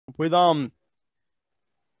With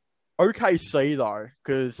OKC though,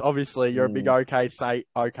 because obviously you're a big KFC,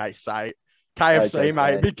 Okay,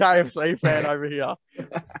 mate, big KFC fan over here.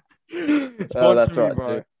 Oh, that's me, right,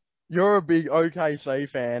 bro. too. You're a big OKC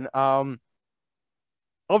fan.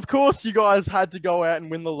 Of course you guys had to go out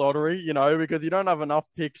and win the lottery, you know, because you don't have enough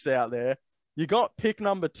picks out there. You got pick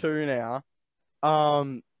number 2 now.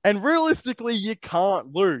 And realistically, you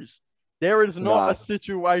can't lose. There is not a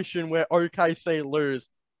situation where OKC lose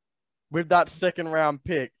with that second round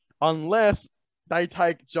pick unless they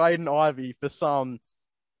take Jaden Ivey for some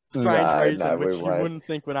strange reason, which you wouldn't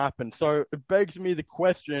think would happen. So it begs me the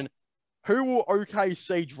question, who will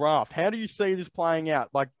OKC draft? How do you see this playing out?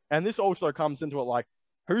 Like, and this also comes into it, like,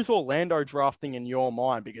 who's Orlando drafting in your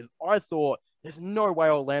mind? Because I thought there's no way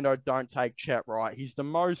Orlando don't take Chet, right? He's the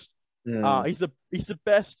most, he's the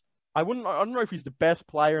best. I don't know if he's the best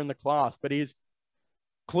player in the class, but he's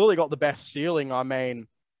clearly got the best ceiling. I mean,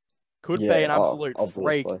 could be an absolute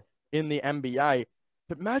freak in the NBA.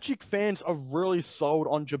 But Magic fans are really sold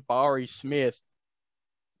on Jabari Smith.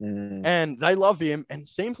 And they love him, and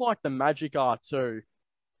seems like the Magic are too.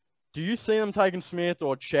 Do you see them taking Smith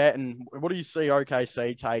or Chet, and what do you see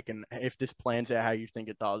OKC taking if this plans out how you think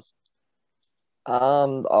it does?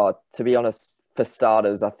 To be honest, for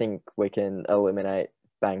starters, I think we can eliminate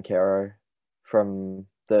Banchero from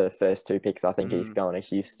the first 2 picks. I think he's going to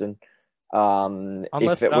Houston.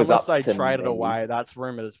 Unless they trade it away, that's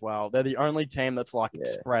rumored as well. They're the only team that's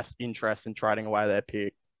expressed interest in trading away their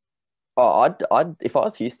pick. I'd if I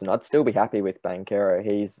was Houston, I'd still be happy with Banchero.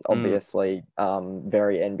 He's obviously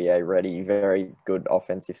very NBA ready, very good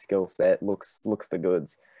offensive skill set, looks the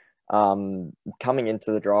goods. Coming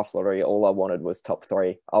into the draft lottery, all I wanted was top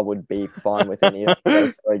 3. I would be fine with any of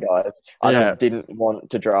those 3 guys. I just didn't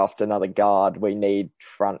want to draft another guard. We need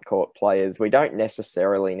front court players. We don't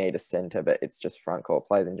necessarily need a center, but it's just front court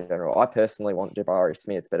players in general. I personally want Jabari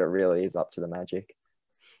Smith, but it really is up to the Magic.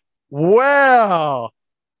 Wow.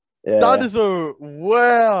 Yeah. That is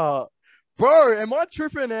wow. Bro, am I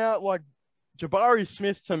tripping out? Like, Jabari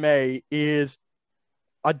Smith to me is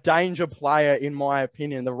a danger player, in my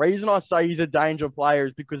opinion. The reason I say he's a danger player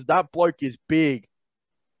is because that bloke is big.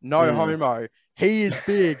 No homo. He is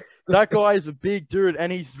big. That guy is a big dude,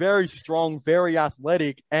 and he's very strong, very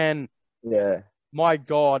athletic. And my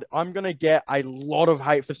God, I'm going to get a lot of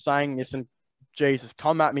hate for saying this. And Jesus,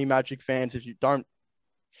 come at me, Magic fans, if you don't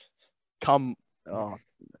come. Oh,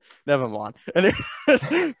 never mind. And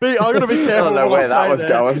I'm going to be careful. I don't know where that was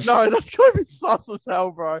going. No, that's going to be sus as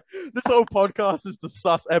hell, bro. This whole podcast is the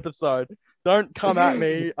sus episode. Don't come at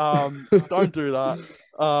me. Don't do that.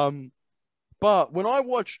 But when I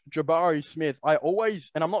watch Jabari Smith, I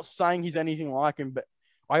always, and I'm not saying he's anything like him, but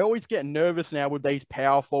I always get nervous now with these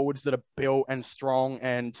power forwards that are built and strong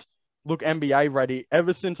and look NBA ready.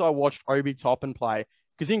 Ever since I watched Obi Toppin play,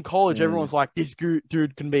 because in college, everyone's like, this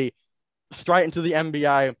dude can be straight into the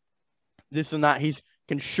NBA, this and that. He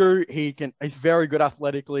can shoot. He's very good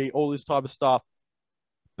athletically, all this type of stuff.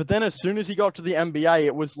 But then as soon as he got to the NBA,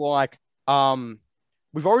 it was like,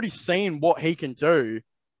 we've already seen what he can do.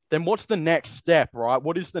 Then what's the next step, right?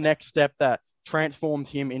 What is the next step that transforms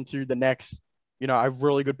him into the next, a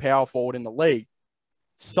really good power forward in the league?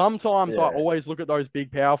 Sometimes I always look at those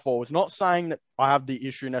big power forwards, not saying that I have the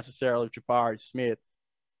issue necessarily with Jabari Smith,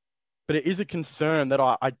 but it is a concern that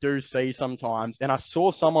I do see sometimes. And I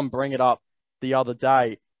saw someone bring it up the other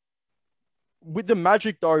day. With the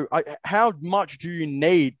Magic, though, how much do you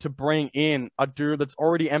need to bring in a dude that's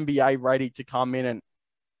already NBA ready to come in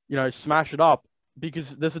and, smash it up? Because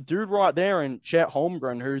there's a dude right there in Chet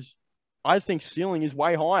Holmgren who's, I think, ceiling is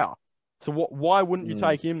way higher. So why wouldn't you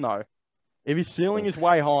take him, though? If his ceiling is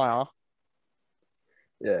way higher.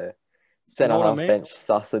 Yeah. Center off bench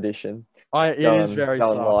sus edition. It is very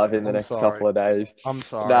going live in the next couple of days. I'm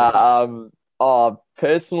sorry.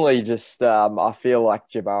 Personally, just I feel like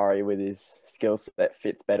Jabari with his skill set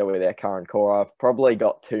fits better with our current core. I've probably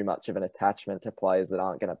got too much of an attachment to players that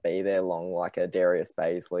aren't going to be there long, like a Darius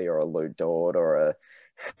Baisley or a Lou Dort or a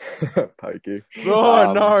Poku.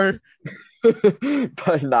 Oh, no.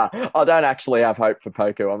 But nah, I don't actually have hope for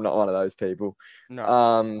Poku. I'm not one of those people.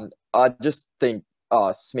 No. I just think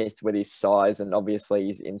Smith with his size, and obviously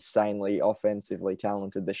he's insanely offensively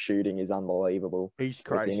talented. The shooting is unbelievable. He's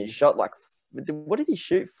crazy. He shot what did he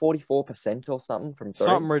shoot? 44% or something from 3?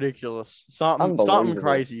 Something ridiculous. Something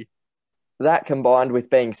crazy. That combined with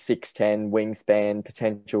being 6'10", wingspan,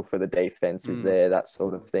 potential for the defense is there, that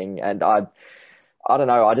sort of thing. And I don't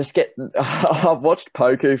know. I just get. I've watched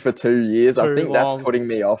Poku for 2 years. I think that's putting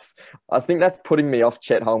me off. I think that's putting me off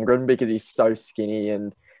Chet Holmgren because he's so skinny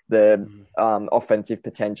and the offensive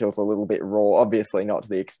potential's a little bit raw. Obviously, not to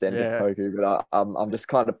the extent of Poku, but I'm just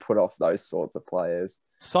kind of put off those sorts of players.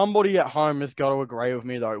 Somebody at home has got to agree with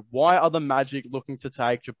me, though. Why are the Magic looking to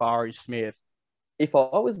take Jabari Smith? If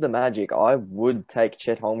I was the Magic, I would take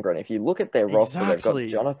Chet Holmgren. If you look at their roster, they've got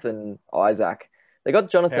Jonathan Isaac. They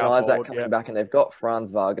got Jonathan Isaac coming back, and they've got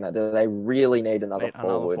Franz Wagner. Do they really need another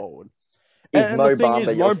forward? And Mo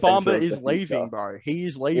Bamba is leaving, bro. He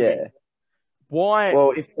is leaving. Yeah. Why?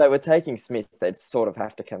 Well, if they were taking Smith, they'd sort of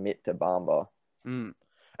have to commit to Bamba. And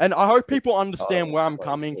I hope people understand where I'm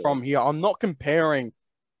coming from here. I'm not comparing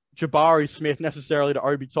Jabari Smith necessarily to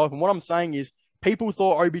Obi Toppin. What I'm saying is people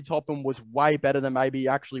thought Obi Toppin was way better than maybe he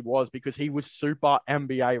actually was because he was super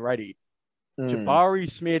NBA ready. Jabari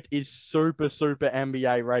Smith is super, super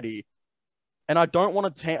NBA ready. And I don't want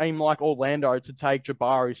a team like Orlando to take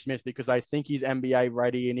Jabari Smith because they think he's NBA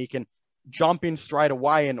ready and he can jump in straight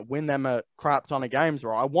away and win them a crap ton of games,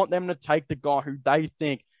 right? I want them to take the guy who they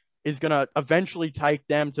think is going to eventually take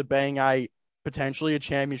them to being potentially a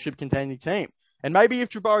championship contending team. And maybe if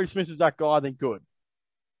Jabari Smith is that guy, then good.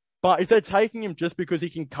 But if they're taking him just because he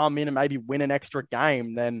can come in and maybe win an extra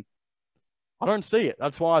game, then I don't see it.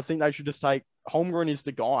 That's why I think they should just take Holmgren is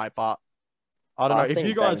the guy. But I don't know. If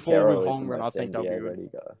you guys fall with Holmgren, I think they'll be good.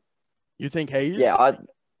 You think he is?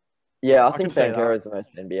 Yeah, I think Banchero is the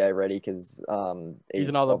most NBA ready because he's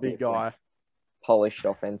another big guy. Polished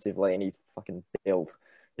offensively and he's fucking built.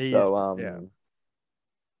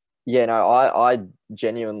 I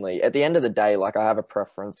genuinely, at the end of the day, like I have a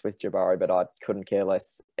preference with Jabari, but I couldn't care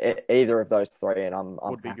less either of those three, and I'm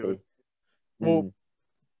would be happy. Good. Well,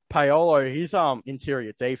 Paolo, his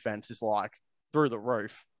interior defense is like through the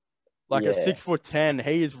roof. Like at 6'10",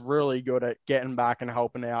 he is really good at getting back and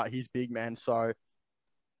helping out his big man. So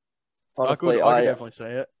honestly, I could definitely see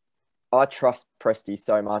it. I trust Presti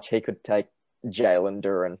so much. He could take Jalen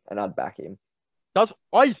Duren, and I'd back him.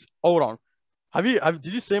 Hold on. Did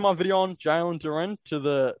you see my video on Jalen Duren to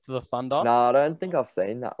the Thunder? No, I don't think I've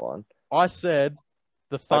seen that one. I said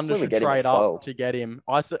the Thunder should trade up to get him.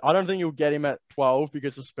 I don't think you'll get him at 12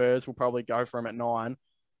 because the Spurs will probably go for him at 9.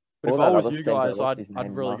 But if I was you guys,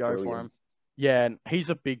 I'd really go for him. Yeah, and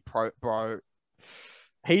he's a big bro.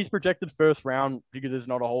 He's projected first round because there's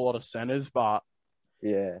not a whole lot of centers, but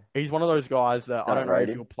he's one of those guys that I don't know if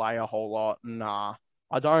he'll play a whole lot. Nah,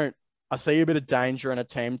 I don't. I see a bit of danger in a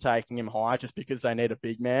team taking him high just because they need a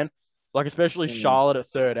big man. Like, especially Charlotte at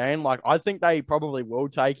 13. Like, I think they probably will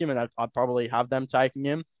take him, and I'd probably have them taking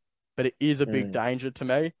him. But it is a big danger to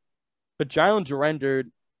me. But Jalen Duren,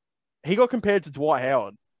 dude, he got compared to Dwight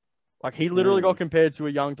Howard. Like, he literally got compared to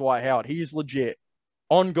a young Dwight Howard. He's legit.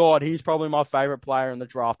 On God, he's probably my favorite player in the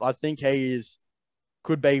draft. I think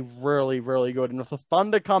could be really, really good. And if the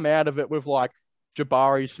Thunder come out of it with, like,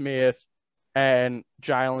 Jabari Smith and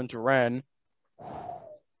Jalen Duren,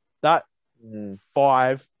 that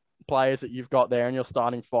 5 players that you've got there and you're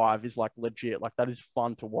starting 5 is like legit. Like that is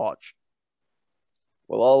fun to watch.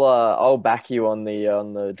 Well, I'll back you on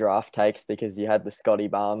the draft takes because you had the Scotty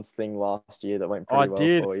Barnes thing last year that went pretty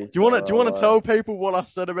well for you. Do you want to tell people what I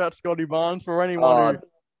said about Scotty Barnes for anyone who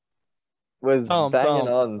was banging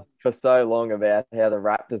on for so long about how the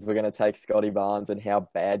Raptors were going to take Scotty Barnes and how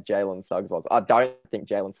bad Jalen Suggs was. I don't think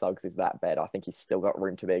Jalen Suggs is that bad. I think he's still got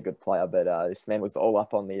room to be a good player, but this man was all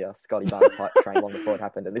up on the Scotty Barnes hype train long before it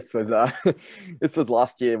happened. And this was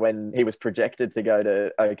last year when he was projected to go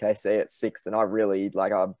to OKC at 6th, and I really I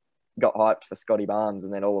got hyped for Scotty Barnes,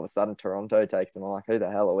 and then all of a sudden Toronto takes him. I'm like, who the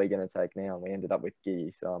hell are we going to take now? And we ended up with Giddy,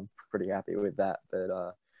 so I'm pretty happy with that.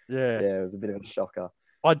 But it was a bit of a shocker.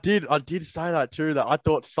 I did say that too, that I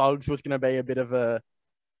thought Suggs was going to be a bit of a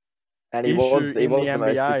he was the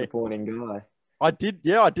most disappointing guy. I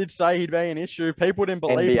did say he'd be an issue. People didn't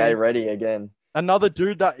believe me. NBA ready again. Another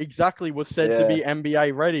dude that exactly was said to be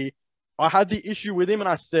NBA ready. I had the issue with him and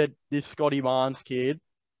I said, this Scotty Barnes kid,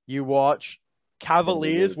 you watch.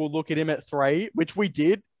 Cavaliers will look at him at 3, which we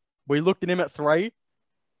did. We looked at him at 3.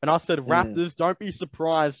 And I said, Raptors, don't be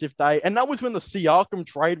surprised if they... And that was when the Siakam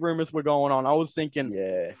trade rumors were going on. I was thinking,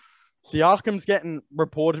 Siakam's getting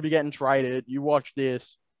reported to be getting traded. You watch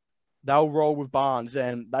this. They'll roll with Barnes.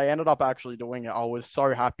 And they ended up actually doing it. I was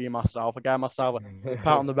so happy in myself. I gave myself a pat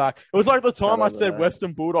on the back. It was like the time I said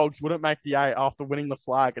Western Bulldogs wouldn't make the 8 after winning the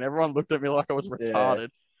flag. And everyone looked at me like I was retarded.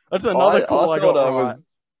 That's another call I got right.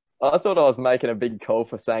 I thought I was making a big call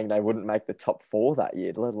for saying they wouldn't make the top 4 that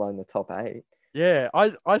year, let alone the top 8. Yeah,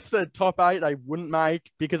 I said top 8 they wouldn't make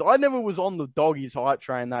because I never was on the doggies hype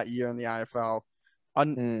train that year in the AFL. I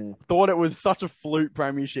thought it was such a fluke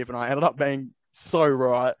premiership and I ended up being so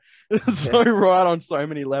right. So right on so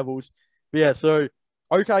many levels. But yeah, so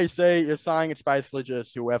OKC, you're saying it's basically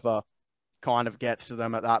just whoever kind of gets to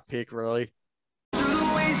them at that pick, really. Through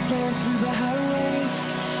the wastelands, through the